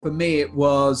For me, it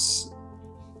was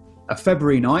a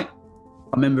February night.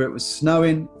 I remember it was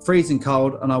snowing, freezing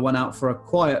cold, and I went out for a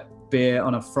quiet beer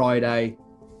on a Friday,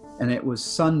 and it was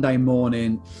Sunday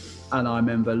morning, and I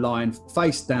remember lying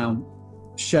face down,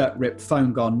 shirt ripped,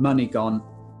 phone gone, money gone,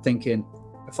 thinking,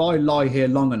 if I lie here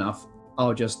long enough,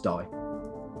 I'll just die.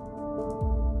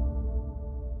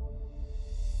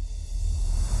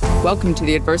 Welcome to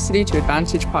the Adversity to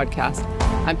Advantage podcast.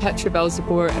 I'm Petra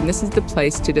Belzebor, and this is the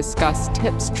place to discuss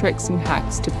tips, tricks, and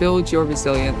hacks to build your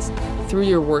resilience through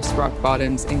your worst rock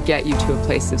bottoms and get you to a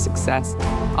place of success.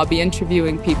 I'll be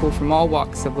interviewing people from all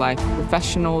walks of life,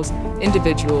 professionals,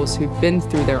 individuals who've been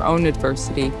through their own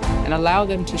adversity, and allow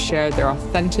them to share their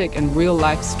authentic and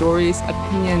real-life stories,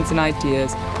 opinions, and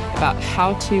ideas about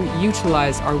how to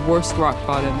utilize our worst rock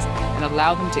bottoms and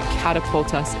allow them to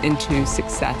catapult us into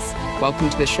success. Welcome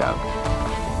to the show.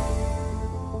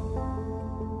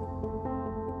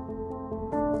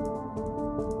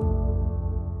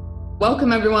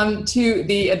 Welcome, everyone, to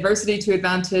the Adversity to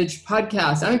Advantage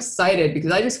podcast. I'm excited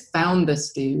because I just found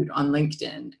this dude on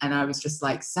LinkedIn, and I was just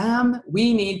like, Sam,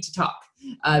 we need to talk.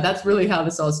 That's really how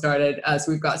this all started.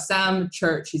 So we've got Sam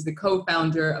Church. He's the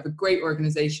co-founder of a great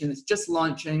organization that's just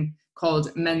launching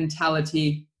called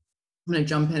Mentality. I'm going to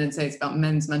jump in and say it's about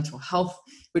men's mental health,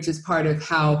 which is part of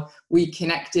how we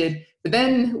connected. But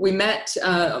then we met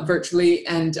virtually,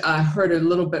 and I heard a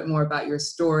little bit more about your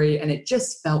story, and it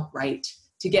just felt right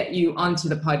to get you onto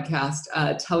the podcast,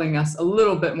 telling us a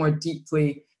little bit more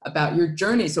deeply about your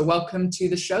journey. So welcome to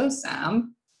the show,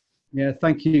 Sam. Yeah,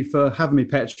 thank you for having me,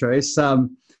 Petra. It's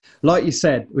like you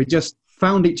said, we just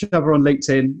found each other on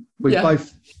LinkedIn. We're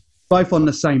both on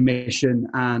the same mission,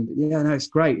 and it's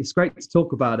great. It's great to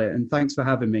talk about it, and thanks for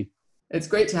having me. It's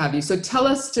great to have you. So tell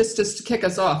us, just to kick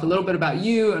us off, a little bit about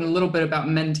you and a little bit about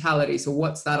Mentality. So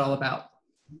what's that all about?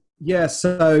 Yeah,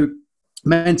 so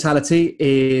Mentality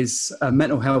is a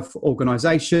mental health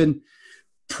organization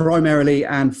primarily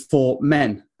and for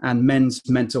men and men's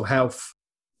mental health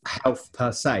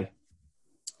per se.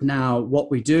 Now,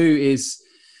 what we do is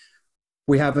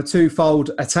we have a twofold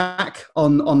attack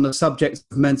on the subject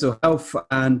of mental health,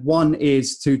 and one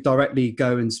is to directly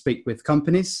go and speak with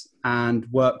companies and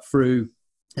work through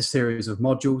a series of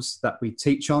modules that we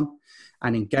teach on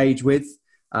and engage with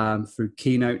through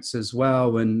keynotes as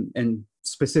well, and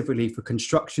specifically for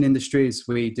construction industries,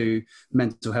 we do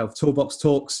mental health toolbox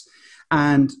talks.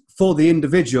 And for the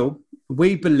individual,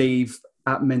 we believe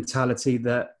at Mentality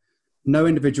that no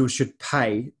individual should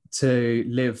pay to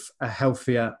live a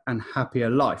healthier and happier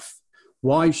life.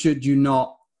 Why should you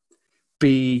not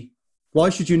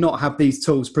have these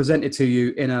tools presented to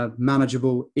you in a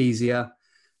manageable, easier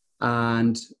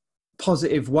and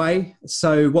positive way?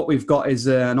 So what we've got is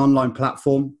an online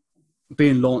platform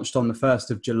being launched on the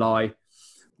 1st of July.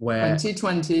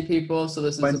 2020 people. So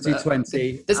this is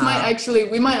 2020.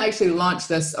 We might actually launch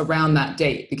this around that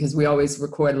date because we always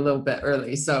record a little bit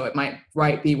early. So it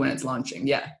might be when it's launching.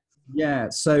 Yeah. Yeah.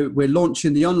 So we're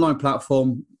launching the online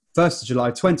platform 1st of July,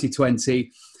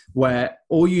 2020, where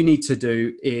all you need to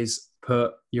do is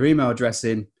put your email address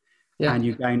in and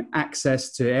you gain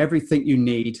access to everything you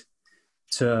need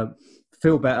to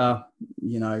feel better,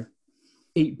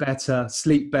 eat better,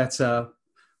 sleep better,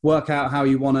 work out how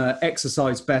you want to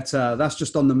exercise better. That's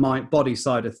just on the mind body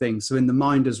side of things. So in the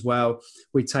mind as well,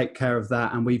 we take care of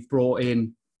that, and we've brought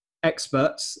in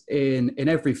experts in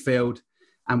every field,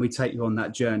 and we take you on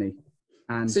that journey.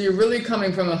 And so you're really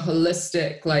coming from a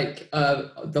holistic,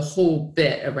 the whole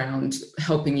bit around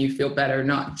helping you feel better,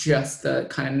 not just the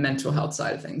kind of mental health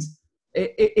side of things.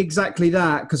 Exactly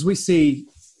that, because we see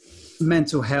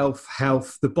mental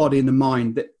health, the body and the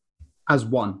mind as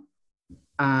one.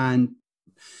 And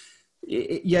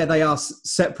they are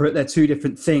separate. They're two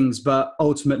different things, but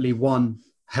ultimately one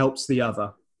helps the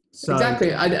other. So, exactly.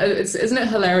 Isn't it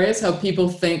hilarious how people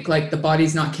think like the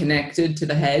body's not connected to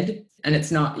the head, and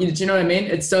it's not? Do you know what I mean?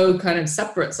 It's so kind of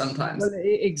separate sometimes. Well,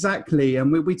 exactly.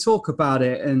 And we talk about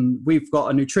it, and we've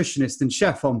got a nutritionist and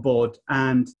chef on board,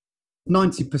 and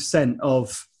 90%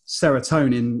 of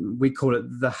serotonin, we call it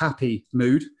the happy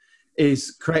mood,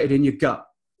 is created in your gut.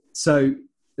 So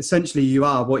essentially you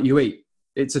are what you eat.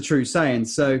 It's a true saying.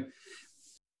 So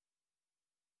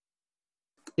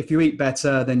if you eat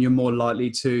better, then you're more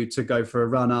likely to go for a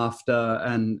run after,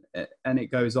 and it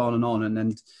goes on and on.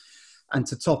 And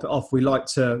to top it off, we like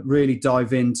to really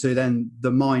dive into then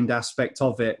the mind aspect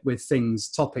of it with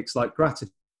topics like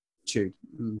gratitude,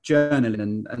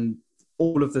 journaling, and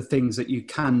all of the things that you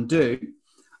can do,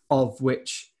 of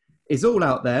which is all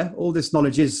out there. All this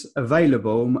knowledge is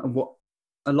available, and what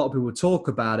a lot of people talk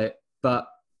about it, but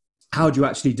how do you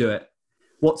actually do it?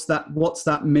 What's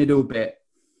that middle bit?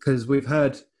 Because we've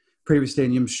heard previously,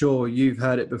 and I'm sure you've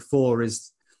heard it before,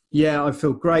 is, yeah, I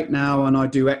feel great now and I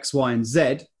do X, Y, and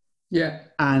Z. Yeah.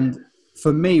 And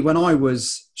for me, when I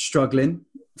was struggling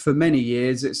for many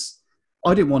years,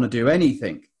 I didn't want to do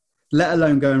anything, let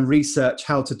alone go and research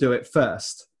how to do it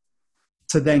first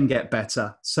to then get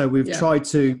better. So we've tried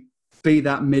to be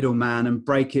that middleman and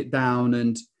break it down,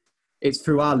 and it's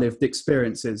through our lived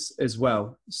experiences as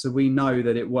well. So we know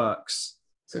that it works.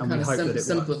 So and kind of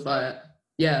simplify it.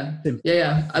 Yeah.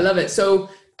 I love it. So,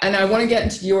 and I want to get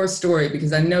into your story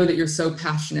because I know that you're so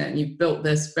passionate and you've built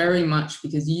this very much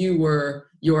because you were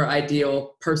your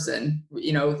ideal person,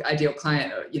 ideal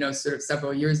client, sort of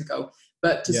several years ago.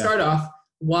 But to start off,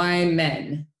 why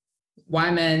men?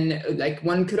 Why men? Like,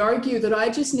 one could argue that I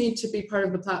just need to be part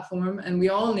of the platform and we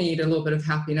all need a little bit of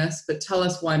happiness, but tell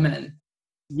us why men.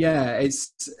 Yeah,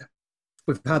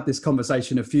 we've had this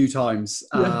conversation a few times,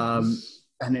 and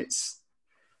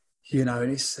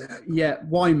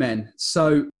why men?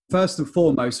 So first and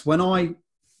foremost, when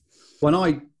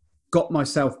I got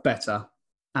myself better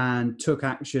and took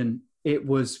action, it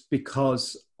was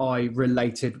because I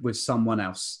related with someone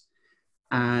else.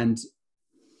 And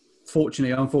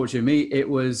unfortunately, it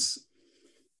was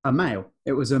a male.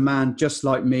 It was a man just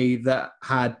like me that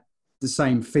had the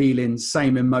same feelings,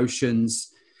 same emotions,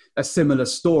 a similar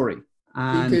story.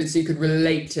 And so you could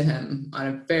relate to him on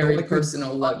a very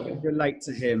personal level. I could relate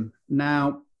to him.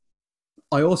 Now,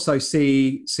 I also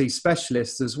see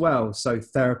specialists as well, so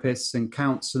therapists and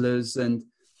counsellors, and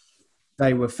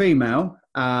they were female,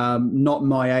 not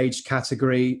my age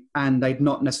category, and they'd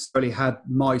not necessarily had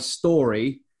my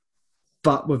story,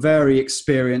 but were very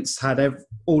experienced, had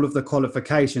all of the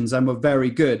qualifications, and were very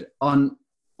good. I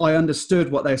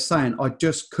understood what they were saying. I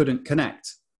just couldn't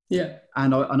connect. Yeah.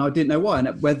 And I didn't know why.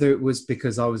 And whether it was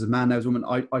because I was a man, I was a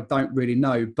woman, I don't really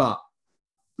know. But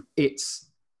it's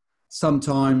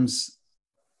sometimes,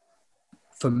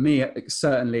 for me,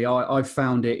 certainly, I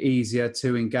found it easier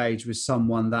to engage with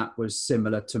someone that was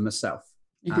similar to myself.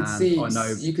 You could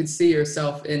see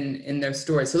yourself in their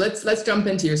story. So let's jump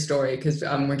into your story because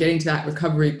we're getting to that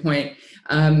recovery point.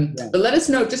 But let us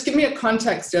know, just give me a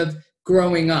context of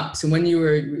growing up. So when you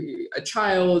were a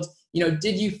child,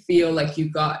 did you feel like you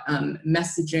got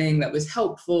messaging that was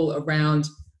helpful around,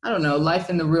 I don't know, life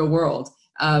in the real world,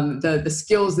 the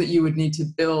skills that you would need to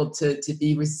build to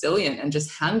be resilient and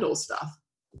just handle stuff?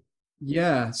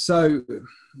 Yeah, so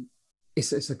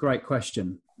it's a great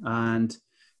question. And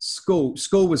school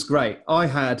was great. I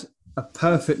had a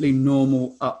perfectly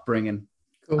normal upbringing.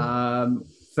 Cool.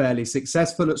 Fairly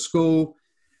successful at school.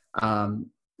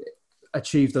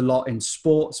 Achieved a lot in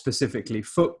sport, specifically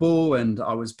football, and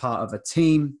I was part of a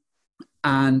team.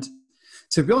 And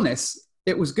to be honest,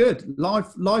 it was good.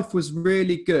 Life was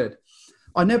really good.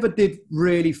 I never did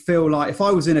really feel like, if I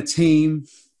was in a team,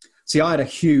 I had a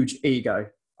huge ego.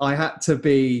 I had to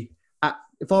be,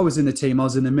 if I was in a team, I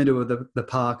was in the middle of the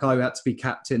park, I had to be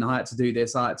captain, I had to do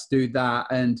this, I had to do that.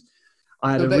 And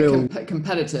I had a real...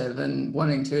 competitive and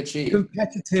wanting to achieve.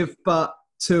 Competitive, but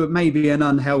to maybe an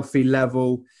unhealthy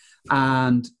level.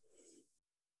 And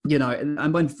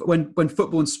and when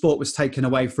football and sport was taken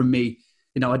away from me,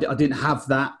 I didn't have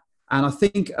that. And I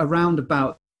think around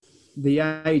about the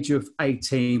age of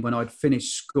 18, when I'd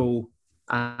finished school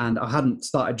and I hadn't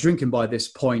started drinking by this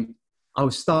point, I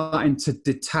was starting to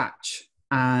detach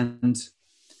and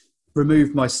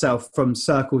remove myself from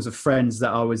circles of friends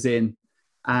that I was in,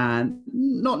 and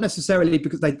not necessarily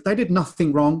because they did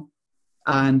nothing wrong,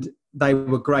 and they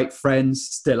were great friends,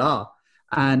 still are.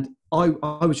 And I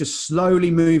was just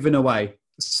slowly moving away,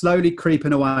 slowly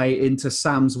creeping away into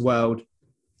Sam's world.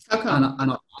 How come?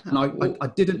 And I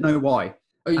didn't know why.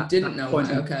 Oh, you didn't know why?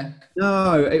 Okay.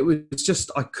 No, it was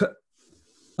just, I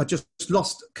just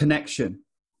lost connection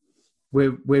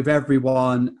with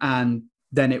everyone. And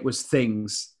then it was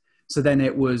things. So then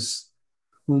it was,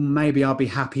 well, maybe I'll be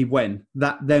happy when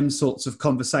them sorts of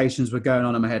conversations were going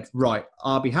on in my head. Right.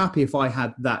 I'll be happy if I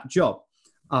had that job.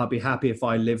 I'll be happy if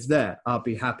I lived there. I'll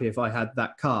be happy if I had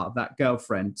that car, that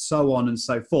girlfriend, so on and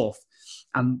so forth.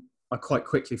 And I quite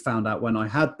quickly found out when I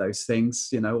had those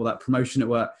things, all that promotion at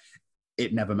work,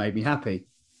 it never made me happy.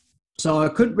 So I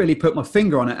couldn't really put my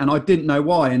finger on it, and I didn't know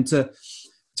why. And to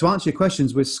answer your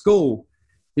questions with school,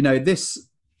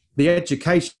 the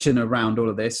education around all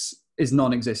of this is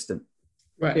non-existent.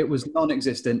 Right. It was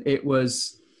non-existent. It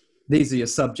was, these are your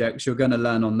subjects, you're going to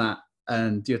learn on that,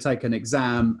 and you'll take an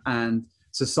exam, and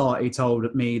society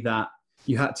told me that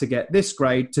you had to get this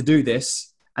grade to do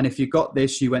this. And if you got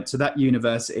this, you went to that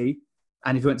university.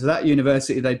 And if you went to that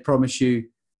university, they'd promise you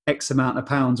X amount of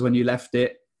pounds when you left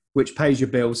it. which pays your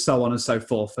bills, so on and so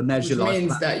forth. And there's Which your life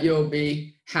means plan. that you'll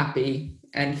be happy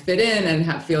and fit in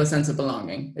and feel a sense of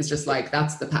belonging. It's just like,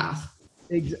 that's the path.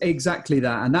 Exactly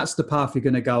that. And that's the path you're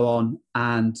going to go on.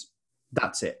 And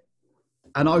that's it.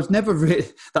 And I was never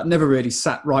really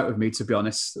sat right with me, to be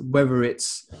honest, whether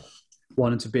it's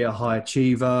wanting to be a high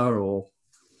achiever or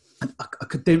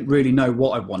I didn't really know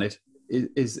what I wanted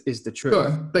is the truth. Sure.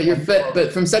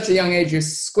 But from such a young age, you're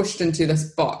squished into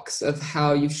this box of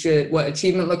how you should, what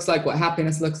achievement looks like, what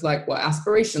happiness looks like, what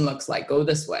aspiration looks like, go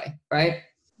this way. Right.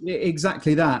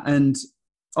 Exactly that. And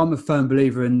I'm a firm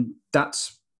believer in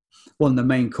that's one of the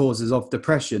main causes of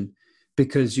depression,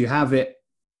 because you have it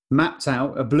mapped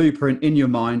out, a blueprint in your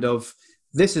mind of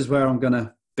this is where I'm going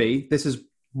to be. This is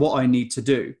what I need to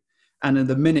do. And in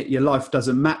the minute your life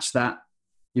doesn't match that,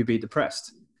 you'll be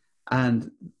depressed.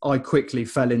 And I quickly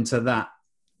fell into that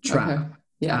trap. Okay.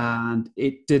 Yeah. And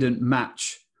it didn't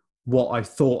match what I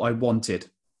thought I wanted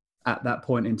at that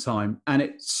point in time. And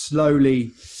it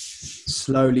slowly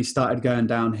started going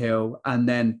downhill. And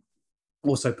then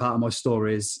also part of my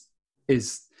story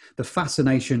is the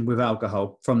fascination with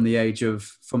alcohol from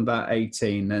about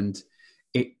 18, and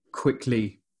it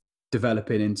quickly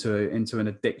developing into an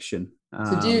addiction.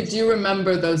 So do you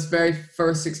remember those very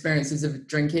first experiences of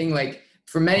drinking? Like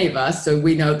for many of us, so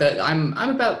we know that I'm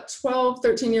about 12,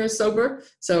 13 years sober.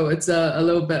 So it's a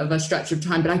little bit of a stretch of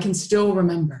time, but I can still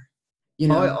remember, you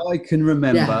know. I can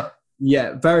remember.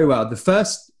 Yeah, very well. The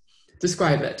first.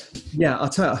 Describe it. Yeah, I'll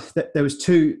tell you, there was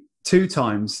two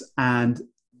times, and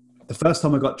the first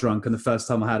time I got drunk and the first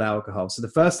time I had alcohol. So the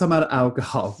first time I had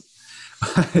alcohol,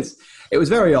 it was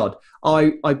very odd.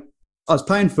 I was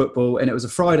playing football and it was a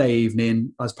Friday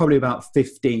evening. I was probably about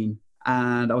 15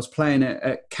 and I was playing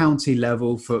at county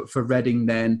level for Reading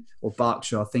then, or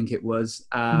Berkshire, I think it was.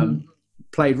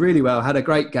 Played really well, had a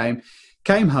great game.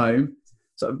 Came home,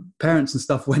 so parents and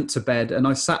stuff went to bed, and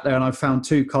I sat there and I found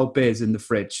 2 cold beers in the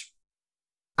fridge.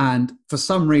 And for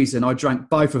some reason, I drank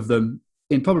both of them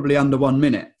in probably under 1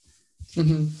 minute.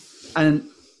 And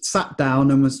sat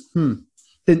down and was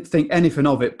didn't think anything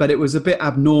of it, but it was a bit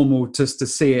abnormal just to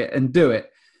see it and do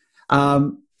it. I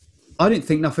didn't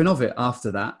think nothing of it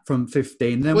after that from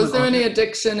 15. Then was there any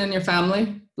addiction in your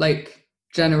family, like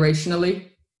generationally,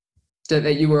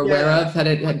 that you were aware of?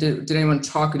 Did anyone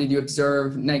talk, or did you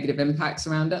observe negative impacts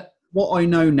around it? What I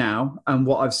know now and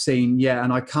what I've seen,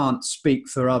 and I can't speak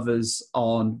for others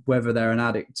on whether they're an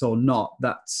addict or not.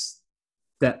 That's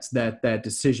their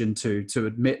decision to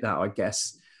admit that, I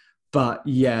guess. But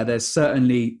there's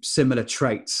certainly similar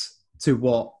traits to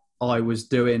what I was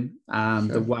doing,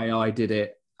 the way I did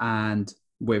it, and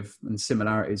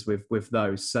similarities with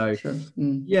those. So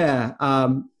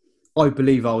I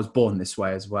believe I was born this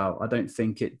way as well. I don't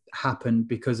think it happened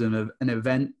because of an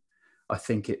event. I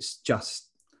think it's just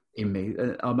in me.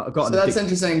 That's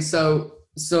interesting. So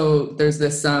there's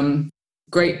this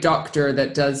great doctor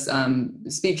that does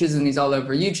speeches, and he's all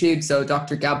over YouTube. So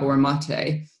Dr. Gabor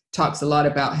Mate talks a lot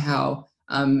about how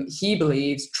he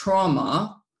believes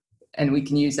trauma, and we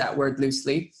can use that word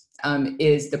loosely,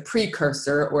 is the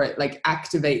precursor, or it like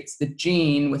activates the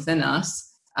gene within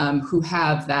us who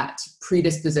have that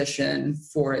predisposition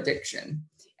for addiction.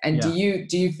 And do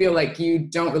you feel like you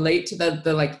don't relate to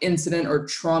the like incident or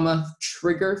trauma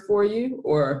trigger for you,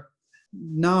 or?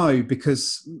 No,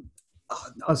 because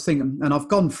I was thinking, and I've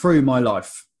gone through my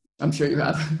life. I'm sure you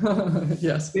have.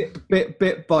 Yes.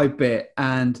 Bit by bit.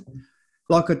 And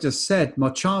like I just said,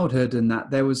 my childhood and that,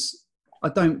 I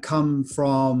don't come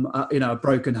from, a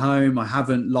broken home. I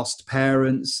haven't lost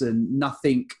parents and not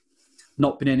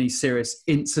been any serious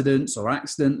incidents or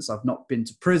accidents. I've not been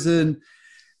to prison.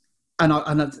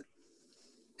 And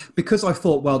because I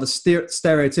thought, well, the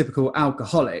stereotypical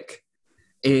alcoholic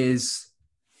is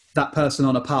that person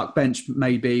on a park bench,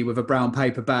 maybe with a brown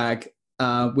paper bag,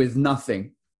 with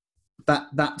nothing.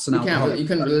 That's an alcoholic. You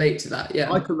couldn't relate to that,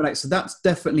 yeah. I couldn't relate. So that's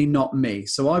definitely not me.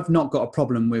 So I've not got a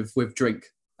problem with drink.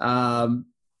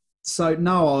 So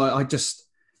no,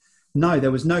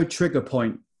 there was no trigger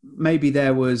point. Maybe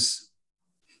there was,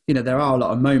 there are a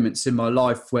lot of moments in my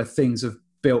life where things have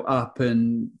built up,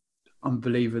 and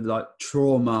unbelievable, like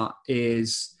trauma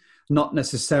is not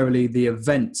necessarily the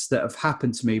events that have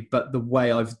happened to me, but the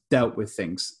way I've dealt with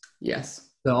things.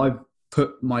 Yes. So I've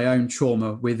put my own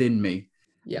trauma within me.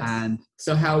 Yes. And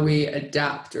so how we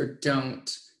adapt or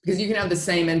don't, because you can have the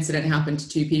same incident happen to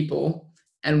 2 people,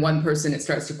 and one person, it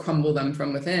starts to crumble them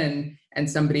from within, and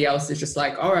somebody else is just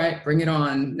like, all right, bring it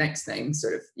on, next thing,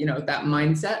 sort of, that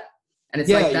mindset. And it's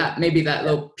that, maybe that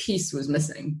little piece was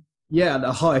missing. Yeah,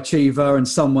 the high achiever and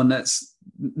someone that's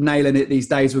nailing it these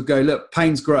days would go, look,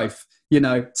 pain's growth.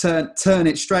 turn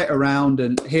it straight around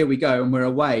and here we go. And we're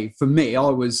away. For me, I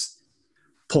was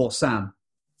poor Sam.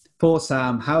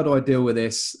 How do I deal with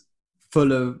this?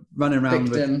 Full of running around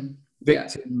victim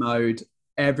mode.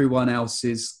 Everyone else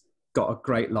has got a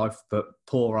great life, but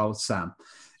poor old Sam,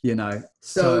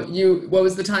 So what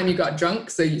was the time you got drunk?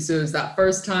 So it was that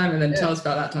first time, and then tell us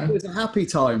about that time. It was a happy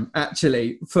time,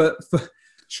 actually, for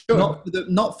sure.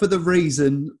 not for the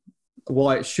reason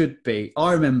why it should be.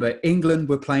 I remember England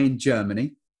were playing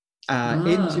Germany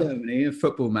in Germany, a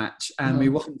football match, and we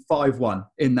won 5-1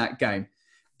 in that game.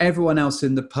 Everyone else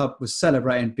in the pub was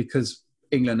celebrating because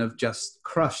England have just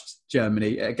crushed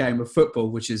Germany at a game of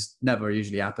football, which is never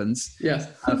usually happens. Yes.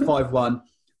 5-1.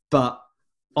 But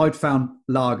I'd found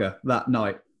lager that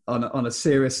night on a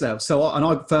serious level. So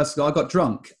I got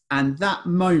drunk. And that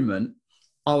moment,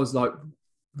 I was like,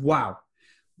 wow,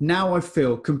 now I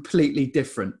feel completely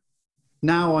different.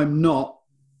 Now I'm not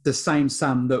the same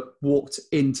Sam that walked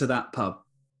into that pub.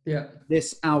 Yeah.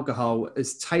 This alcohol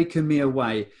has taken me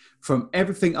away from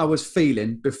everything I was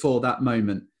feeling before that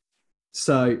moment.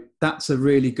 So that's a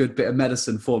really good bit of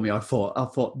medicine for me. I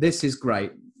thought this is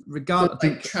great.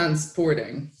 Like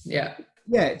transporting. Yeah.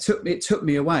 Yeah. It took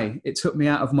me away. It took me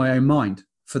out of my own mind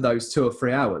for those 2 or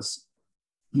 3 hours,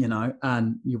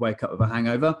 and you wake up with a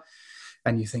hangover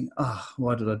and you think, oh,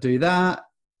 why did I do that?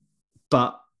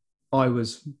 But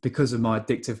because of my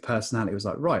addictive personality, was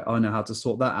like, right, I know how to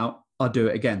sort that out. I'll do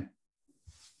it again.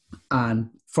 And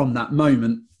from that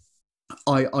moment,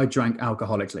 I drank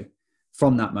alcoholically.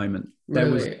 From that moment,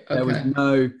 there was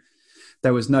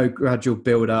no gradual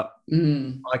build up.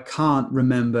 I can't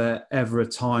remember ever a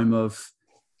time of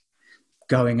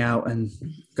going out and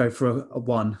go for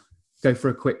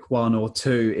a quick 1 or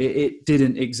 2. It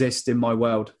didn't exist in my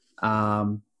world.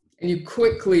 And you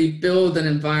quickly build an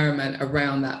environment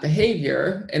around that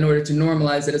behavior in order to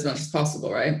normalize it as much as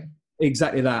possible, right?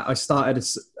 Exactly that. I started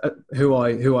who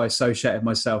I associated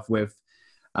myself with.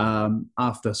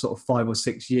 After sort of 5 or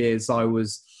 6 years, I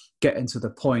was getting to the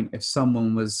point, if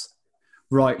someone was,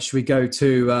 right, should we go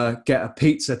to get a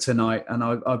pizza tonight? And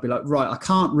I'd be like, right, I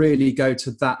can't really go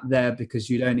to that there because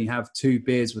you'd only have 2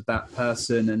 beers with that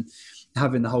person, and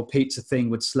having the whole pizza thing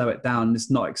would slow it down.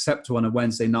 It's not acceptable on a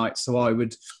Wednesday night. So I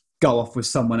would go off with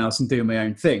someone else and do my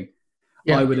own thing.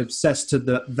 Yeah. I would obsess to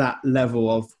that level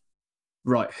of,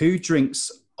 right, who drinks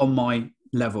on my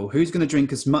level? Who's going to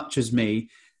drink as much as me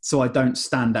so I don't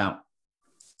stand out?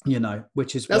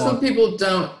 Which is that's what people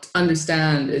don't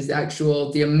understand is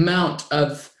the amount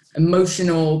of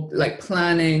emotional, like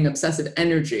planning, obsessive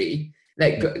energy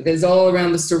there's all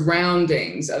around the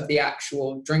surroundings of the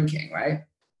actual drinking, right?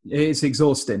 It's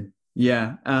exhausting.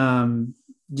 Yeah.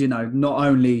 Not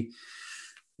only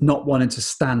not wanting to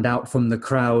stand out from the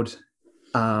crowd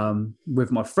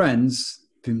with my friends,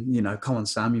 come on,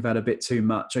 Sam, you've had a bit too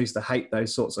much. I used to hate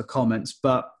those sorts of comments,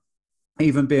 but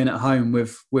even being at home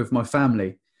with my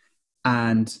family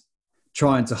and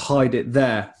trying to hide it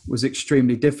there was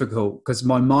extremely difficult because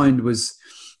my mind was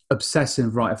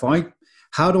obsessing, right,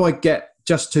 how do I get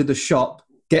just to the shop,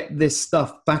 get this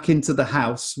stuff back into the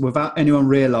house without anyone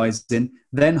realizing,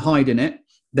 then hiding it,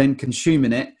 then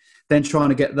consuming it, then trying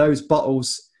to get those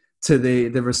bottles to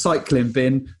the recycling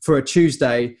bin for a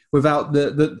Tuesday without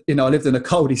I lived in a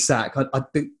cul-de-sac. I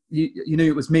think you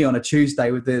knew it was me on a Tuesday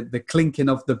with the clinking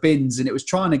of the bins, and it was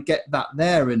trying to get that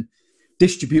there and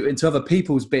distribute it into other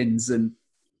people's bins. And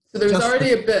so there was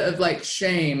already a bit of like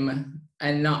shame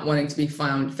and not wanting to be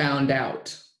found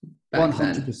out.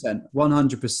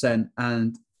 100%.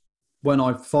 And when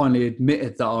I finally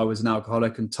admitted that I was an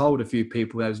alcoholic and told a few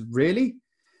people, really?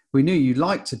 We knew you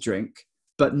liked to drink,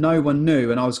 but no one knew.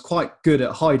 And I was quite good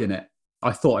at hiding it.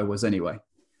 I thought I was anyway.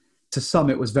 To some,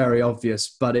 it was very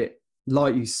obvious, but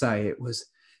like you say,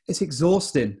 it's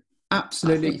exhausting.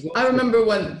 Absolutely exhausting. I remember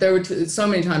when there were so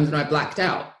many times when I blacked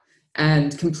out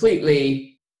and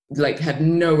completely had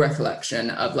no recollection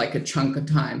of a chunk of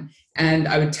time. And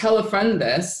I would tell a friend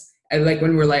this, and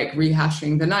when we're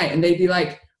rehashing the night, and they'd be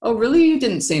like, oh, really? You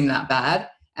didn't seem that bad.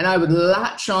 And I would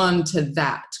latch on to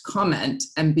that comment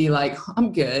and be like,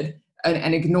 I'm good.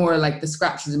 And ignore the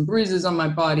scratches and bruises on my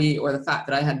body, or the fact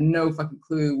that I had no fucking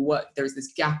clue there's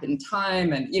this gap in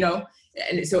time. And,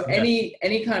 and so any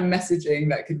kind of messaging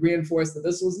that could reinforce that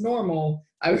this was normal,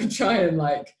 I would try and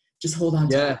just hold on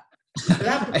to that.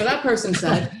 But that person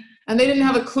said, and they didn't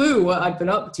have a clue what I'd been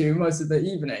up to most of the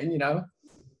evening,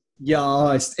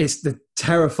 Yeah, it's the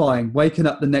terrifying waking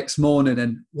up the next morning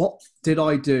and what did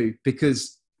I do?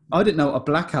 Because I didn't know what a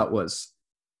blackout was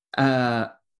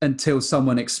until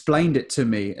someone explained it to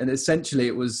me. And essentially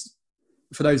it was,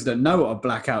 for those that don't know what a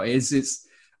blackout is, it's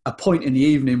a point in the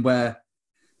evening where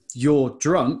you're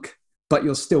drunk, but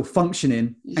you're still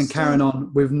functioning and carrying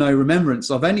on with no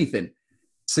remembrance of anything.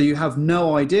 So you have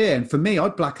no idea. And for me,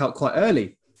 I'd black out quite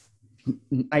early,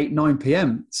 8, 9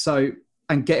 p.m. So,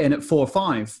 and get in at 4 or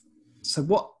 5. So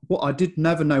what I did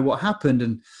never know what happened.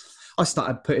 And I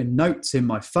started putting notes in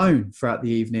my phone throughout the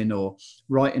evening, or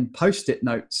writing post-it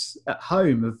notes at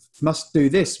home of must do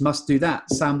this, must do that.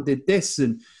 Sam did this,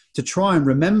 and to try and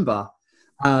remember.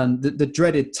 And the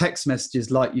dreaded text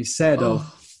messages, like you said,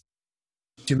 of,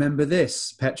 do you remember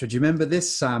this, Petra? Do you remember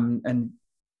this, Sam? And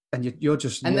you're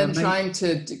just... And then trying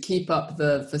to keep up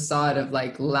the facade of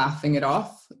like laughing it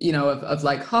off, you know, of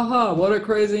like, haha, what a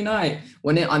crazy night.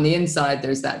 When on the inside,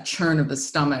 there's that churn of the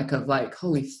stomach of like,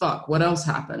 holy fuck, what else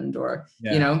happened? Or,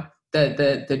 you know,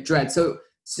 the dread. So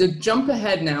jump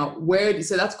ahead now.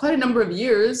 So that's quite a number of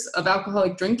years of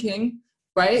alcoholic drinking,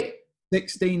 right?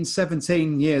 16,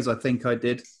 17 years, I think I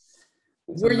did.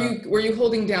 Were you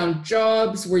holding down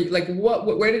jobs? Were you like,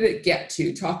 where did it get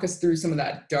to? Talk us through some of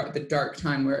that the dark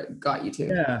time where it got you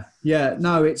to. Yeah.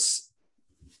 No,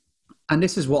 and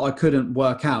this is what I couldn't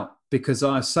work out, because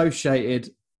I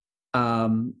associated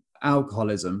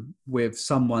alcoholism with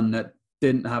someone that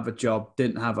didn't have a job,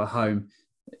 didn't have a home,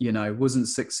 you know, wasn't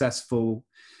successful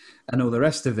and all the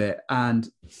rest of it. And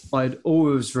I'd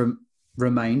always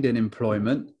remained in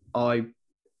employment.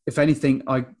 If anything,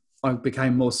 I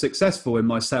became more successful in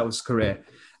my sales career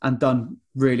and done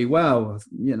really well,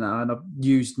 you know, and I've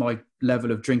used my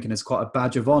level of drinking as quite a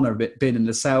badge of honor, being in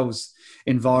the sales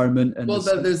environment. And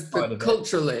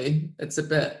culturally, it's a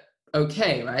bit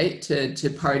okay, right? To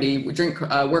party, drink,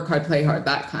 work hard, play hard,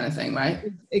 that kind of thing,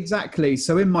 right? Exactly.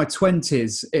 So in my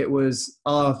 20s, it was,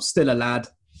 still a lad,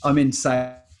 I'm in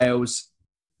sales.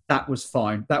 That was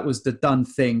fine. That was the done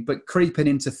thing. But creeping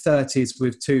into 30s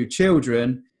with 2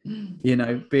 children, you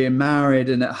know, being married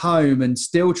and at home and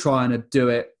still trying to do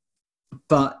it.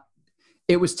 But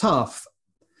it was tough.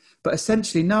 But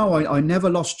essentially, no, I never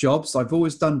lost jobs. I've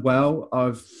always done well.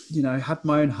 I've, you know, had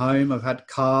my own home. I've had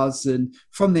cars. And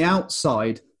from the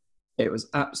outside, it was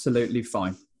absolutely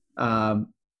fine. But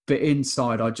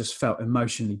inside, I just felt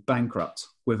emotionally bankrupt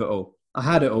with it all. I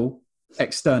had it all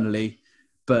externally,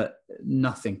 but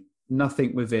nothing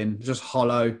within, just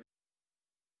hollow.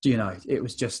 You know, it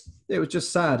was just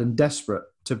sad and desperate,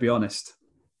 to be honest.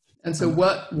 And so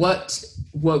what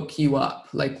woke you up?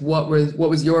 Like what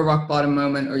was your rock bottom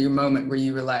moment, or your moment where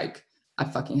you were like, I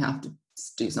fucking have to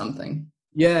do something?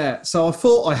 Yeah. So I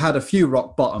thought I had a few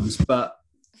rock bottoms, but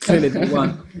clearly they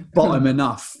weren't bottom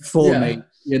enough for me.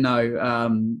 You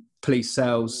know, police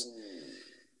cells,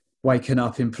 waking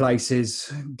up in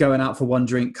places, going out for one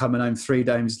drink, coming home 3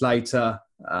 days later,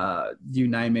 you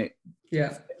name it.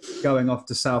 Yeah. Going off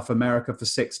to South America for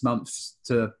 6 months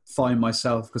to find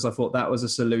myself, because I thought that was a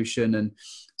solution. And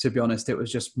to be honest, it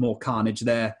was just more carnage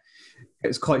there. It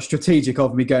was quite strategic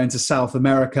of me going to South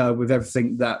America with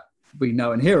everything that we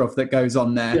know and hear of that goes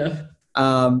on there.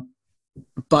 Yeah.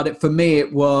 But for me,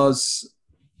 it was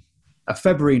a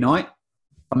February night.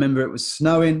 I remember it was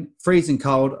snowing, freezing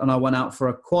cold, and I went out for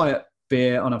a quiet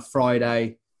beer on a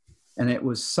Friday, and it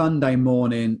was Sunday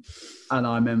morning. And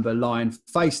I remember lying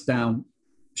face down,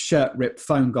 shirt ripped,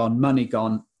 phone gone, money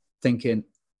gone, thinking,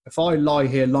 if I lie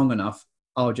here long enough,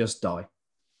 I'll just die.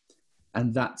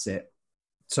 And that's it.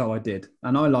 So I did.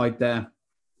 And I lied there.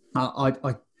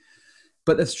 But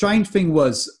the strange thing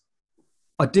was,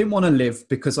 I didn't want to live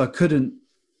because I couldn't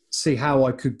see how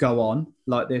I could go on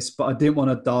like this, but I didn't want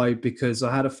to die because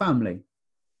I had a family.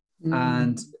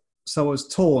 And so I was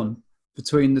torn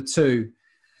between the two.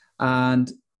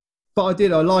 But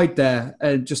I lied there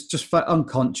and just felt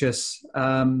unconscious.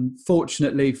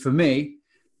 Fortunately for me,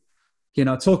 you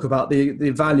know, talk about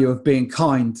the value of being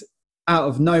kind. Out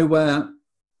of nowhere,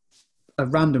 a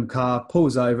random car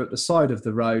pulls over at the side of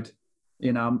the road.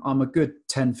 You know, I'm a good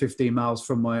 10, 15 miles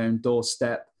from my own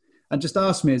doorstep, and just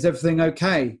asked me, is everything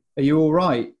okay? Are you all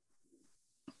right?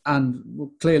 And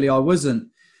well, clearly I wasn't.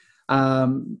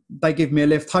 They gave me a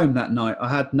lift home that night. I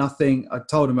had nothing. I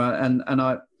told them, and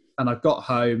I got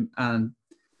home, and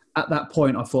at that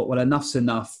point I thought, well, enough's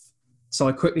enough. So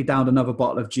I quickly downed another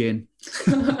bottle of gin,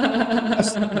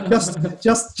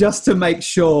 just to make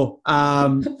sure.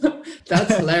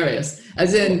 That's hilarious.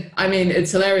 As in, I mean,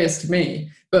 it's hilarious to me,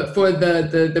 but for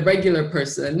the regular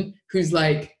person who's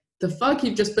like, the fuck,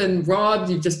 you've just been robbed,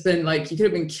 you've just been like, you could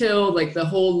have been killed, like the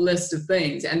whole list of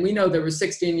things. And we know there were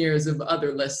 16 years of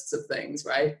other lists of things,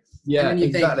 right? Yeah, and then you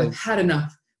exactly. think, I've had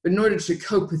enough, but in order to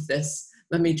cope with this,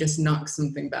 let me just knock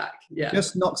something back. Yeah.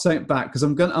 Just knock something back, because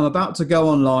I'm about to go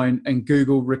online and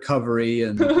Google recovery,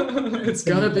 and it's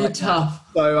gonna be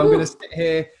tough. So I'm gonna sit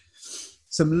here,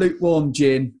 some lukewarm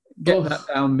gin, get that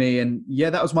down me, and yeah,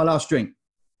 that was my last drink.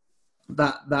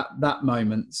 that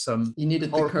moment, you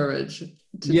needed the courage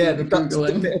to yeah, do the guts, a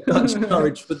Googling. bit of Dutch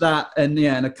courage for that. And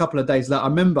a couple of days later, I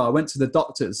remember I went to the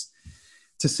doctors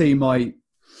to see the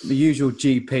usual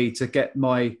GP to get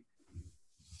my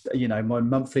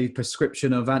monthly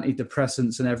prescription of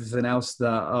antidepressants and everything else that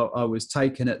I was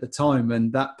taking at the time.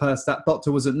 And that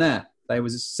doctor wasn't there. They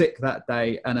was sick that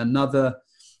day, and another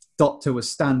doctor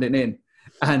was standing in.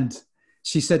 And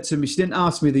she said to me, she didn't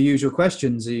ask me the usual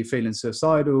questions. Are you feeling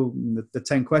suicidal? The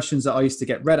 10 questions that I used to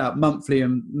get read out monthly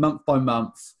and month by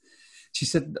month. She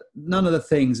said none of the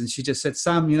things. And she just said,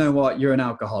 Sam, you know what? You're an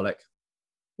alcoholic.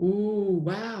 Ooh,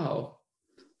 wow.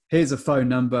 Here's a phone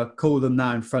number. Call them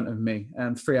now in front of me.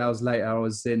 And 3 hours later, I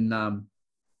was in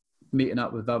meeting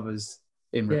up with others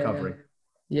in recovery.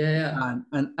 Yeah.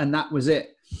 And that was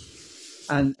it.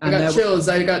 And I got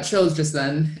chills just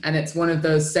then. And it's one of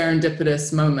those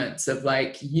serendipitous moments of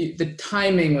like, the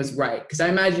timing was right. Because I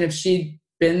imagine if she'd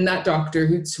been that doctor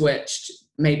who'd switched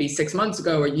maybe 6 months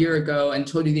ago or a year ago and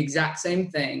told you the exact same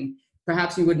thing,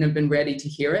 perhaps you wouldn't have been ready to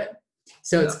hear it.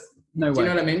 So no way. Do you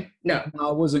know what I mean? No,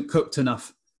 I wasn't cooked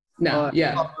enough. No,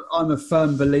 I'm a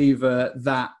firm believer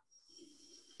that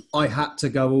I had to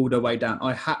go all the way down.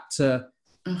 I had to.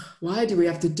 Why do we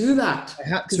have to do that?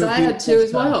 Because I had to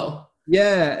as well.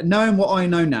 Yeah, knowing what I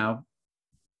know now,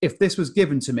 if this was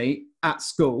given to me at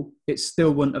school, it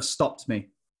still wouldn't have stopped me.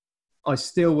 I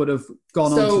still would have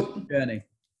gone on the journey.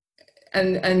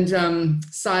 And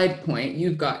side point,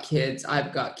 you've got kids,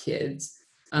 I've got kids.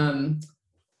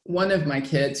 One of my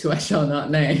kids, who I shall not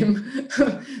name,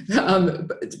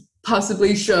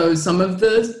 possibly shows some of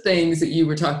the things that you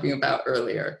were talking about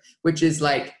earlier, which is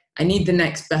like, I need the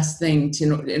next best thing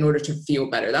in order to feel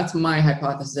better. That's my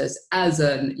hypothesis as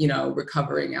a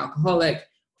recovering alcoholic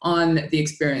on the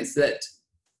experience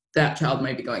that child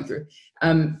may be going through.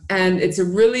 And it's a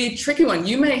really tricky one.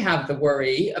 You may have the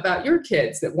worry about your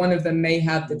kids that one of them may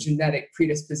have the genetic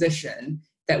predisposition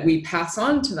that we pass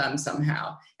on to them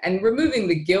somehow. And removing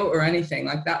the guilt or anything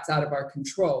like that's out of our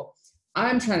control.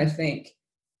 I'm trying to think,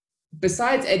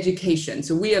 besides education,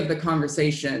 so we have the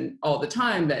conversation all the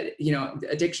time that,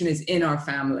 addiction is in our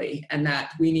family and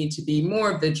that we need to be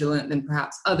more vigilant than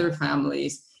perhaps other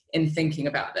families in thinking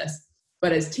about this.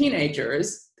 But as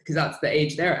teenagers, because that's the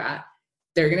age they're at,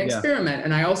 they're going to experiment.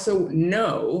 And I also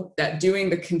know that doing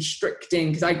the constricting,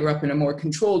 because I grew up in a more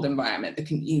controlled environment,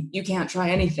 you can't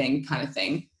try anything kind of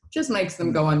thing, just makes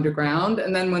them go underground.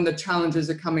 And then when the challenges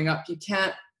are coming up, you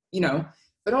can't,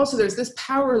 but also there's this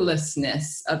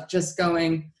powerlessness of just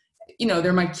going,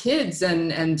 they're my kids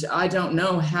and I don't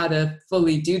know how to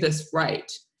fully do this right.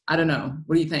 I don't know.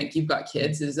 What do you think? You've got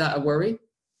kids. Is that a worry?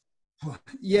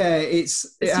 Yeah, it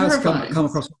has come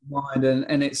across my mind,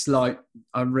 and it's like,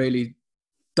 I really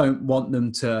don't want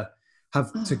them to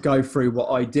have to go through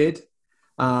what I did,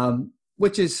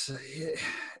 which is,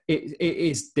 it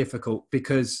is difficult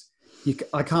because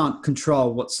I can't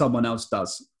control what someone else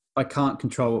does. I can't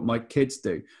control what my kids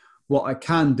do. What I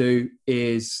can do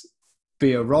is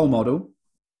be a role model,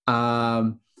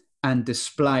 and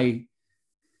display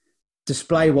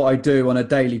what I do on a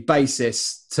daily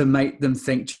basis to make them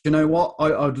think, you know what,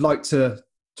 I'd like to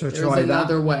try that. There's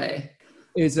another way.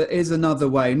 Is another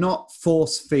way, not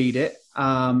force feed it.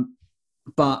 But,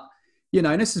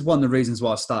 and this is one of the reasons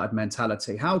why I started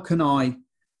Mentality. How can I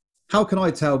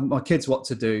tell my kids what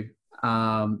to do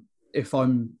if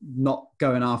I'm not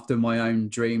going after my own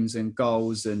dreams and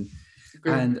goals? And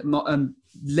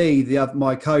Lee,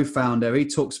 my co-founder, he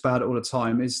talks about it all the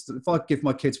time, is if I give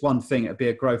my kids one thing, it'd be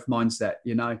a growth mindset,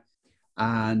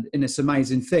 and it's an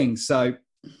amazing thing. So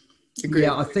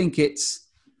I think it's,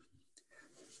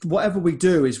 whatever we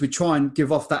do is we try and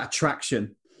give off that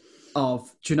attraction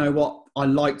of, do you know what? I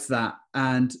liked that.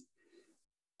 And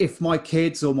if my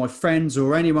kids or my friends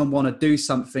or anyone want to do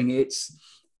something, it's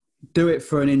do it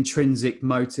for an intrinsic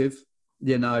motive,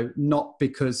 not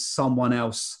because someone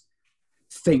else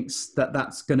thinks that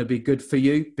that's going to be good for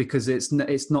you, because it's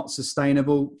not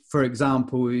sustainable. For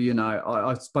example,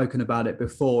 I've spoken about it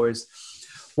before, is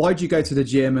why do you go to the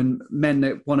gym and men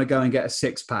that want to go and get a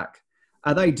six pack?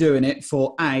 Are they doing it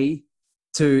for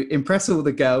to impress all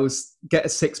the girls, get a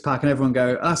six pack and everyone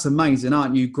go, that's amazing,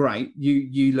 aren't you? Great.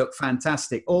 You look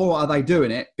fantastic. Or are they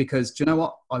doing it because, do you know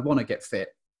what? I want to get fit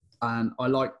and I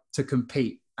like to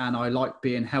compete and I like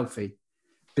being healthy,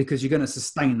 because you're going to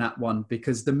sustain that one.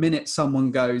 Because the minute someone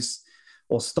goes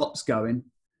or stops going,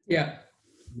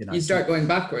 you start going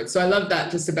backwards. So I love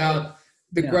that, just about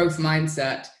the growth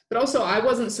mindset. But also, I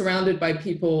wasn't surrounded by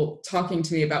people talking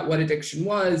to me about what addiction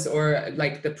was, or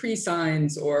like the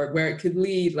pre-signs or where it could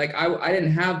lead. Like I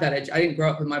didn't have that. I didn't grow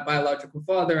up with my biological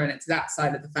father, and it's that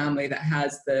side of the family that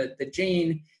has the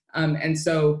gene. And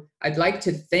so I'd like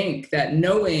to think that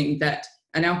knowing that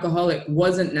an alcoholic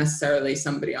wasn't necessarily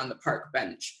somebody on the park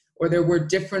bench, or there were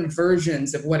different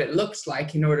versions of what it looked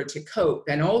like in order to cope,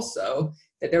 and also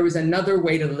that there was another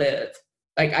way to live.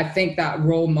 Like, I think that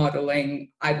role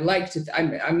modeling, I'd like to,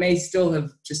 I may still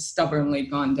have just stubbornly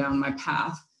gone down my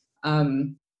path.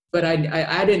 But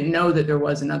I didn't know that there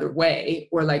was another way,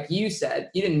 or like you said,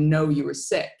 you didn't know you were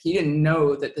sick. You didn't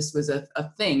know that this was a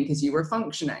thing because you were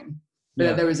functioning, but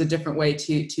that there was a different way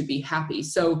to be happy.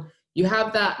 So you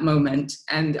have that moment,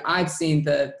 and I've seen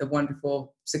the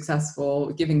wonderful,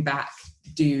 successful, giving back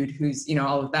dude who's, you know,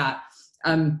 all of that.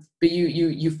 But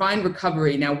you find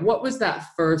recovery. Now, what was that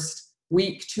first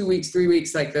week, 2 weeks, 3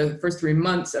 weeks, like the first 3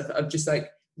 months of just like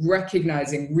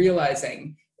recognizing,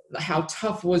 realizing, how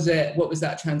tough was it? What was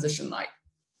that transition like?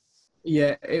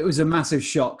 Yeah, it was a massive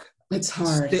shock. It's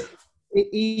hard.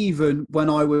 Even when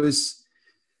I was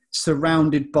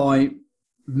surrounded by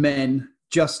men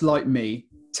just like me,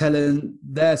 telling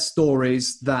their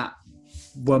stories that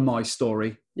were my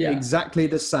story, exactly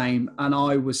the same. And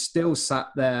I was still sat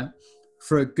there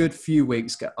for a good few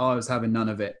weeks. I was having none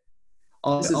of it.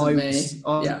 I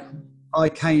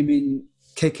came in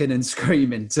kicking and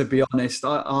screaming, to be honest.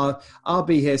 I'll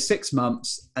be here 6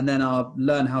 months, and then I'll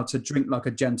learn how to drink like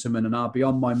a gentleman, and I'll be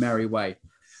on my merry way.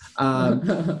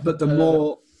 But the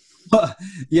more,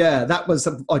 that was,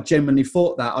 I genuinely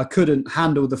thought that. I couldn't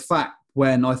handle the fact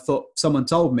when I thought someone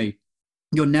told me,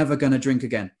 you're never going to drink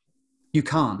again. You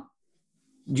can't.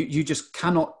 You just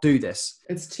cannot do this.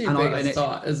 It's too big a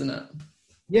thought, isn't it?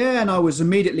 Yeah, and I was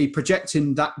immediately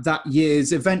projecting that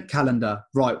year's event calendar.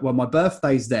 Right, well, my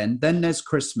birthday's then there's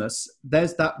Christmas,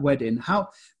 there's that wedding, how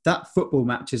that football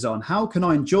match is on. How can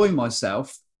I enjoy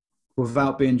myself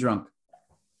without being drunk?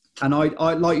 And I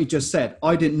like you just said,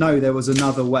 I didn't know there was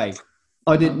another way.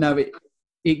 I didn't know it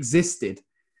existed,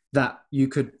 that you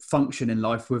could function in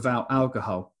life without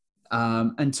alcohol.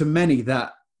 And to many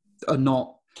that are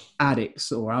not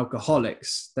addicts or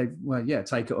alcoholics, take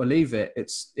it or leave it,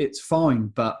 it's fine.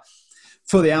 But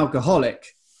for the alcoholic,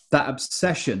 that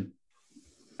obsession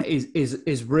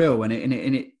is real, and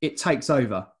it takes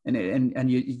over,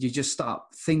 and you just start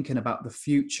thinking about the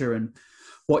future and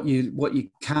what you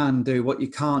can do, what you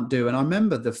can't do. And I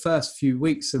remember the first few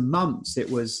weeks and months,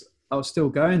 I was still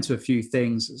going to a few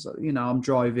things. You know, I'm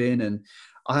driving, and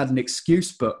I had an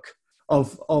excuse book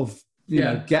of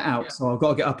get out. So I've got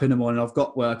to get up in the morning. I've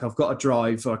got work. I've got to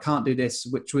drive, or I can't do this,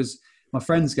 which was my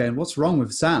friends going, what's wrong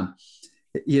with Sam?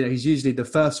 You know, he's usually the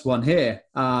first one here.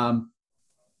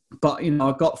 But, you know,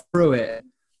 I got through it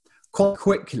quite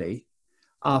quickly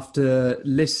after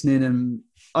listening and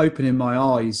opening my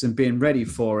eyes and being ready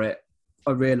for it.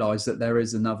 I realized that there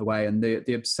is another way, and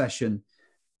the obsession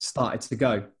started to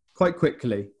go quite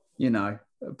quickly, you know,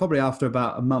 probably after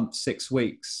about a month, 6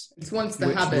 weeks. It's once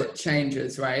the habit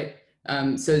changes, right?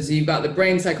 So you've got the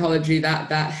brain psychology, that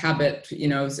habit, you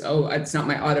know, it's not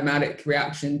my automatic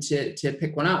reaction to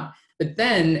pick one up. But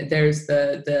then there's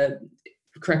the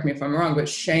correct me if I'm wrong, but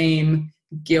shame,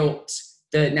 guilt,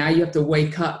 now you have to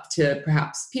wake up to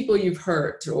perhaps people you've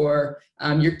hurt, or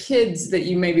your kids that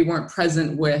you maybe weren't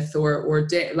present with, or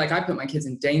like I put my kids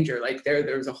in danger. Like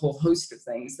there's a whole host of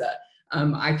things that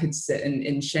I could sit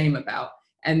in shame about.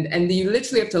 And you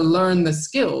literally have to learn the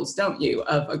skills, don't you,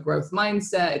 of a growth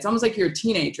mindset. It's almost like you're a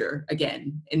teenager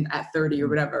again at 30 or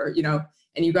whatever, you know,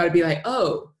 and you got to be like,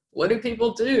 oh, what do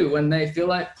people do when they feel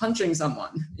like punching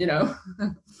someone, you know?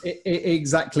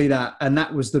 Exactly that. And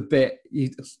that was the bit,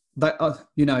 you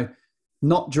know,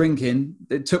 not drinking,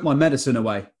 it took my medicine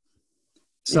away.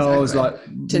 So exactly. I was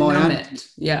like, to numb it.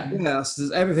 Yeah.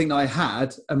 So everything I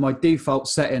had, and my default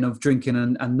setting of drinking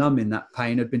and numbing that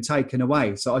pain had been taken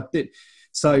away. So I did.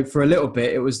 So for a little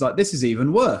bit, it was like, this is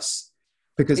even worse,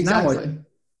 because now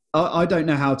I don't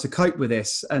know how to cope with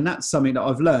this. And that's something that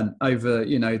I've learned over,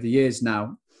 you know, the years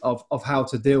now of how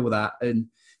to deal with that. And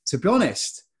to be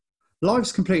honest,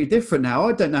 life's completely different now.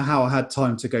 I don't know how I had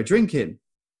time to go drinking.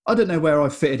 I don't know where I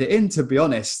fitted it in, to be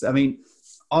honest. I mean,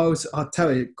 I'll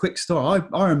tell you a quick story.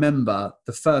 I remember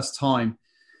the first time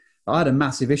I had a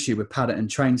massive issue with Paddington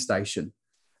train station,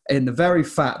 in the very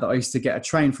fact that I used to get a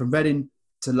train from Reading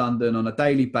to London on a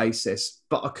daily basis,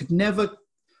 but I could never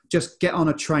just get on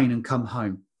a train and come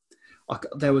home.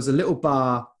 There was a little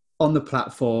bar on the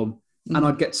platform, and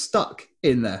I'd get stuck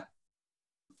in there.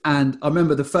 And I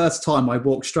remember the first time I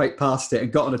walked straight past it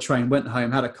and got on a train, went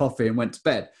home, had a coffee and went to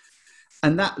bed.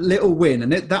 And that little win,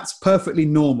 and that's perfectly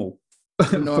normal.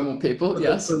 For normal people,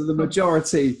 yes. For the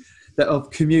majority of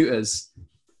commuters.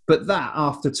 But that,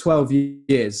 after 12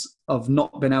 years of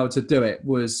not being able to do it,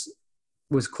 was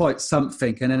was quite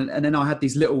something. And then I had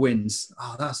these little wins.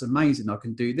 Oh, that's amazing. I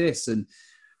can do this. And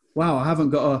wow, I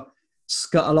haven't got to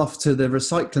scuttle off to the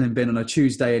recycling bin on a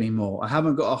Tuesday anymore. I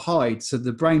haven't got to hide. So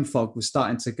the brain fog was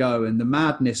starting to go and the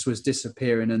madness was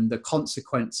disappearing and the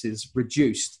consequences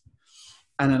reduced.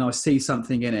 And then I see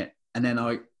something in it. And then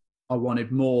I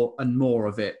wanted more and more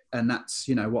of it. And that's,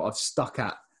 what I've stuck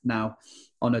at now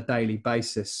on a daily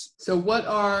basis. So what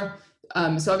are,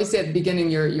 so obviously at the beginning,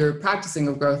 you're practicing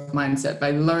a growth mindset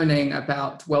by learning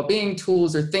about well-being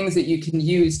tools or things that you can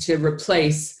use to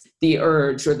replace the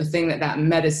urge or the thing that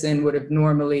medicine would have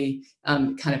normally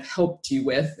kind of helped you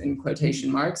with, in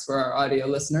quotation marks for our audio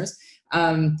listeners.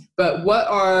 But what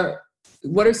are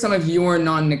some of your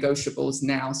non-negotiables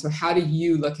now? So how do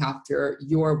you look after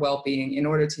your well-being in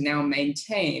order to now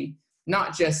maintain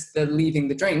not just the leaving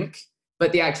the drink,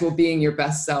 but the actual being your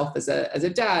best self as a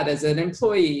dad, as an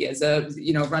employee, as a,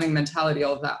 running mentality,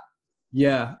 all of that?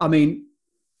 Yeah. I mean,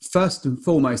 first and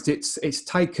foremost, it's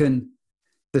taken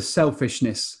the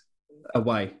selfishness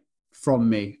away from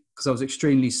me, because I was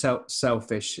extremely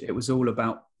selfish. It was all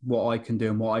about what I can do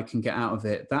and what I can get out of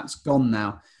it. That's gone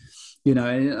now.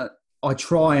 I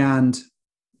try and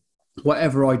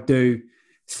whatever I do,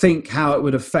 think how it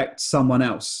would affect someone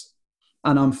else.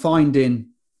 And I'm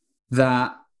finding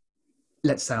that,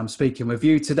 let's say I'm speaking with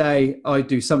you today, I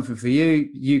do something for you,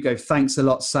 you go, thanks a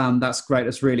lot, Sam, that's great,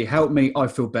 that's really helped me, I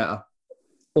feel better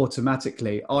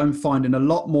automatically. I'm finding a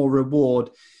lot more reward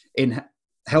in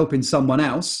helping someone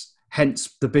else,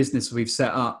 hence the business we've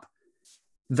set up.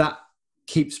 That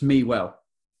keeps me well.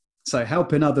 So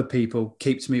helping other people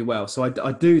keeps me well. So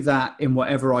I do that in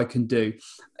whatever I can do.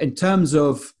 In terms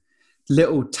of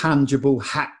little tangible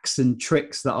hacks and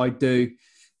tricks that I do,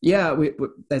 yeah,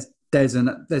 there's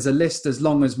a list as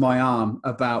long as my arm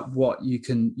about what you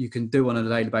can do on a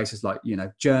daily basis, like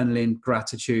journaling,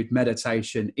 gratitude,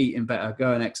 meditation, eating better,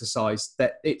 go and exercise.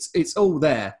 That it's all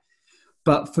there.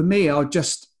 But for me, I've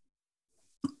just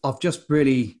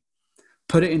really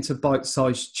put it into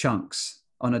bite-sized chunks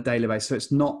on a daily basis, so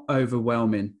it's not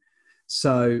overwhelming.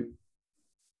 So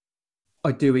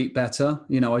I do eat better,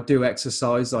 I do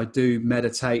exercise, I do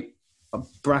meditate,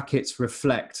 brackets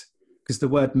reflect, because the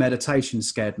word meditation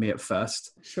scared me at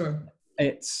first. Sure.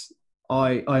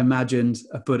 I imagined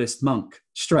a Buddhist monk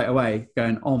straight away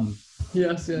going om.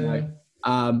 Yes, yeah.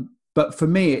 But for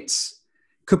me,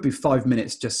 could be 5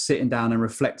 minutes just sitting down and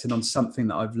reflecting on something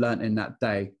that I've learned in that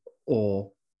day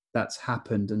or that's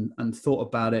happened and thought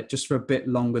about it just for a bit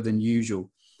longer than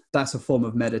usual. That's a form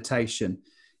of meditation,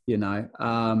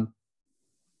 I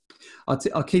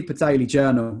keep a daily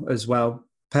journal as well,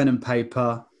 pen and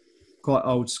paper, quite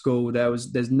old school.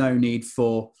 There's no need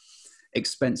for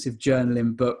expensive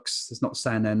journaling books. It's not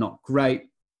saying they're not great,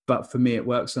 but for me, it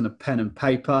works on a pen and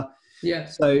paper. Yeah.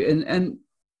 So, and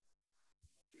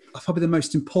probably the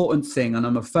most important thing, and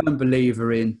I'm a firm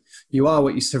believer in, you are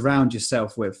what you surround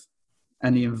yourself with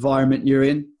and the environment you're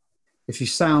in. If you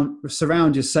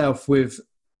surround yourself with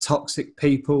toxic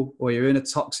people, or you're in a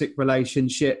toxic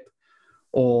relationship,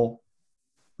 or,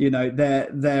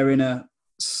 they're in a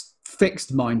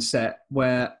fixed mindset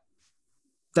where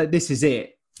this is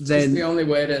it, then it's the only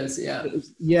way it is. Yeah.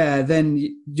 Yeah.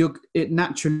 Then it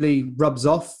naturally rubs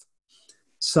off.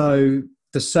 So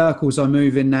the circles I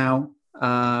move in now,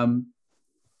 and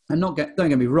don't get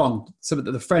me wrong, some of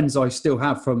the friends I still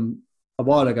have from a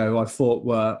while ago I thought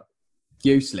were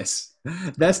useless.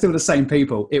 They're still the same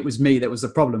people. It was me that was the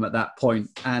problem at that point,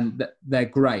 and they're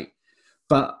great.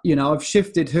 But, I've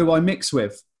shifted who I mix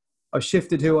with. I've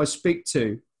shifted who I speak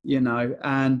to,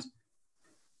 and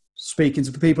speaking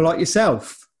to people like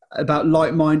yourself about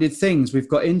like-minded things. We've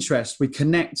got interest, we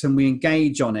connect and we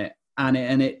engage on it, and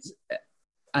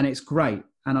it's great.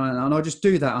 And I just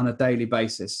do that on a daily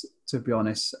basis, to be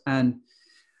honest. And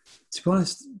to be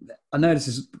honest, I know this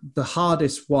is the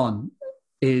hardest one.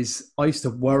 Is I used to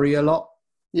worry a lot.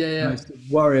 Yeah. I used to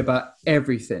worry about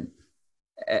everything.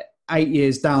 8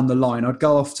 years down the line, I'd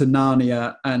go off to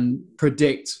Narnia and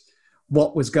predict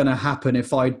what was going to happen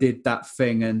if I did that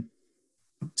thing, and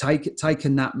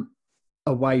taking that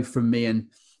away from me and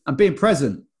being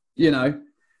present,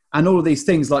 and all of these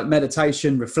things like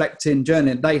meditation, reflecting,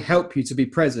 journaling, they help you to be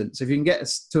present. So if you can get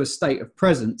to a state of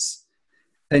presence,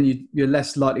 then you're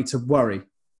less likely to worry,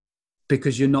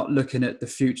 because you're not looking at the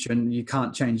future and you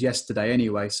can't change yesterday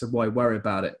anyway. So why worry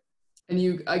about it?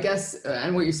 And I guess,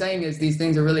 and what you're saying is these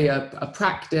things are really a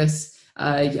practice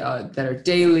that are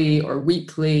daily or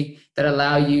weekly that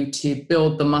allow you to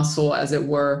build the muscle, as it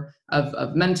were,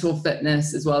 of mental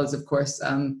fitness, as well as, of course,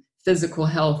 physical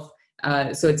health.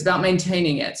 So it's about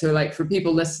maintaining it. So like for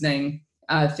people listening,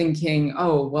 thinking,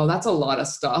 oh, well, that's a lot of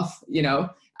stuff,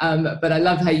 But I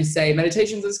love how you say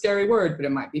meditation's a scary word, but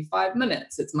it might be 5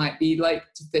 minutes. It might be like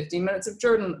 15 minutes of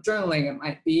journaling. It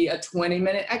might be a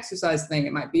 20-minute exercise thing.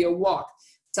 It might be a walk.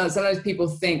 So sometimes people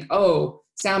think, oh,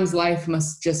 Sam's life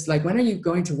must just like, when are you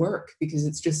going to work? Because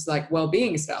it's just like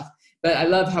well-being stuff. But I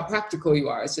love how practical you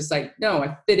are. It's just like, no,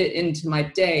 I fit it into my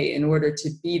day in order to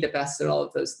be the best at all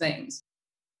of those things.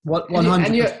 What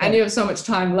 100%. And you have so much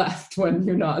time left when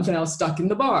you're not now stuck in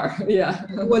the bar. Yeah.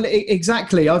 Well,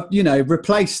 exactly. I've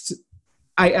replaced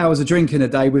 8 hours of drinking a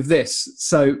day with this.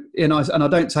 So and I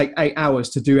don't take 8 hours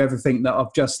to do everything that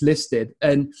I've just listed,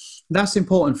 and that's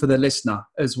important for the listener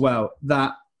as well.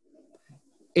 That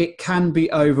it can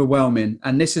be overwhelming,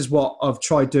 and this is what I've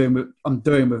tried doing. I'm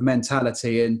doing with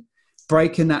mentality and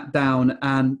breaking that down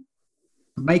and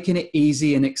making it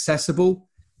easy and accessible,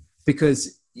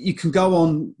 because you can go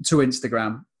on to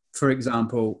Instagram, for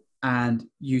example, and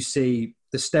you see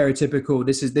the stereotypical,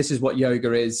 this is what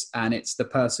yoga is, and it's the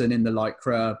person in the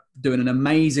lycra doing an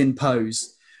amazing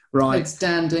pose, right? Like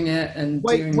standing it and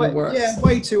doing the work. Yeah,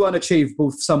 way too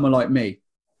unachievable for someone like me.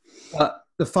 But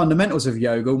the fundamentals of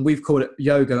yoga, and we've called it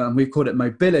yoga and we've called it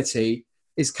mobility,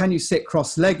 is can you sit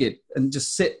cross-legged and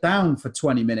just sit down for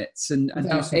 20 minutes and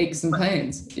without aches and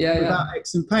pains. Without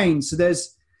aches and pains. So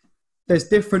there's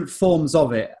different forms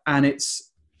of it, and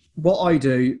it's what I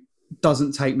do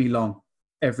doesn't take me long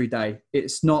every day.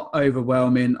 It's not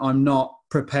overwhelming. I'm not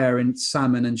preparing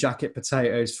salmon and jacket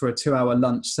potatoes for a 2-hour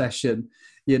lunch session.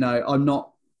 I'm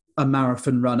not a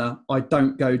marathon runner. I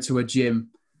don't go to a gym.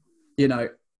 I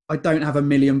don't have a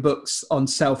million books on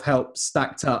self-help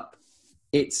stacked up.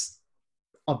 I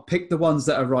pick the ones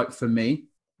that are right for me.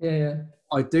 Yeah.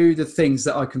 I do the things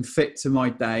that I can fit to my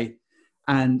day,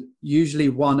 and usually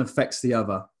one affects the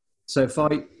other. So if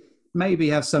I maybe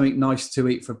have something nice to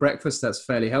eat for breakfast that's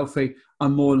fairly healthy,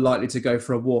 I'm more likely to go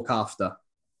for a walk after,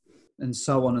 and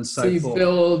so on and so forth. So you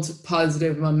build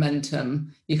positive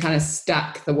momentum. You kind of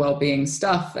stack the well-being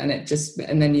stuff, and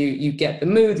then you get the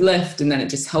mood lift, and then it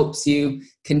just helps you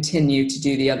continue to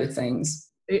do the other things.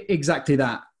 Exactly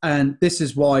that. And this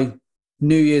is why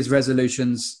New Year's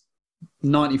resolutions,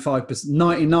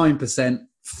 99%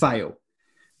 fail.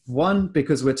 One,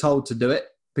 because we're told to do it,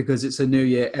 because it's a new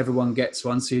year, everyone gets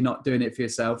one, so you're not doing it for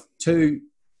yourself. Two,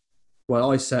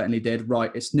 well, I certainly did.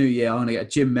 Right, it's new year, I'm going to get a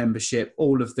gym membership,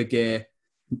 all of the gear,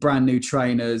 brand new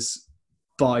trainers.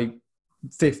 By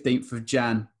 15th of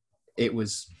Jan, it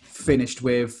was finished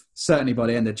with. Certainly by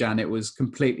the end of Jan, it was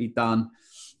completely done,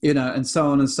 and so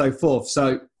on and so forth.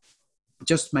 So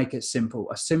just make it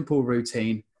simple, a simple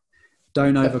routine.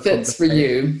 Don't overcomplicate. It fits for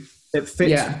you. It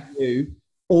fits for you.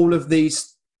 All of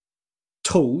these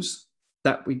tools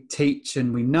that we teach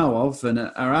and we know of and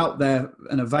are out there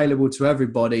and available to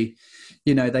everybody,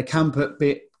 they can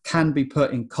be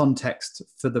put in context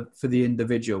for the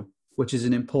individual, which is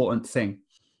an important thing.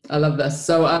 I love this.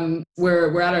 So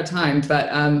we're at our time, but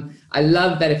I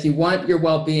love that if you want your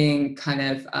well-being kind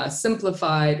of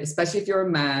simplified, especially if you're a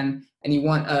man and you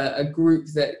want a group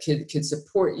that could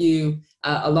support you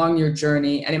along your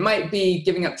journey, and it might be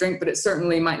giving up drink, but it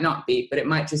certainly might not be, but it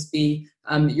might just be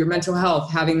your mental health,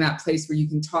 having that place where you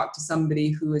can talk to somebody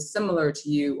who is similar to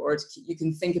you, or you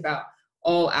can think about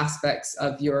all aspects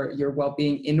of your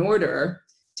well-being in order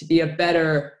to be a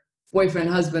better boyfriend,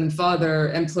 husband,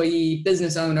 father, employee,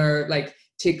 business owner, like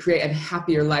to create a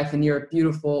happier life. And you're a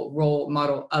beautiful role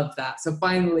model of that. So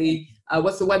finally,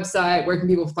 what's the website? Where can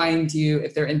people find you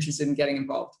if they're interested in getting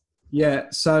involved? Yeah,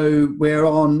 so we're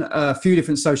on a few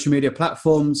different social media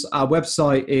platforms. Our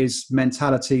website is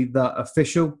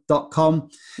mentalitytheofficial.com.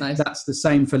 Nice. That's the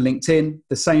same for LinkedIn,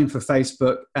 the same for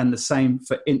Facebook, and the same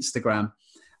for Instagram.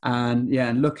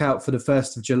 And look out for the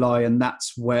 1st of July, and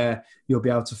that's where you'll be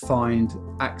able to find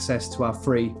access to our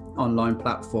free online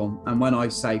platform. And when I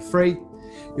say free,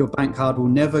 your bank card will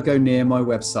never go near my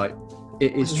website.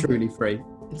 It is truly free.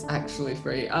 It's actually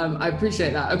free. I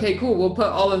appreciate that. Okay, cool. We'll put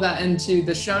all of that into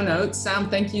the show notes. Sam,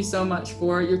 thank you so much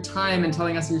for your time and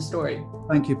telling us your story.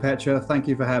 Thank you, Petra. Thank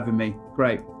you for having me.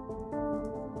 Great.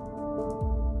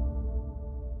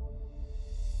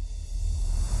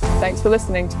 Thanks for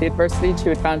listening to the Adversity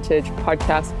to Advantage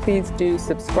podcast. Please do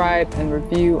subscribe and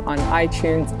review on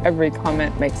iTunes. Every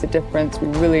comment makes a difference. We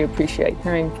really appreciate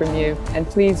hearing from you. And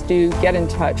please do get in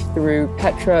touch through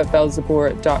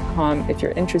petravelzebour.com if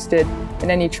you're interested in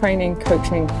any training,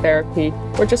 coaching, therapy,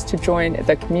 or just to join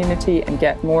the community and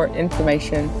get more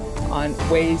information on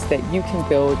ways that you can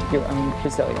build your own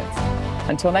resilience.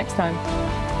 Until next time.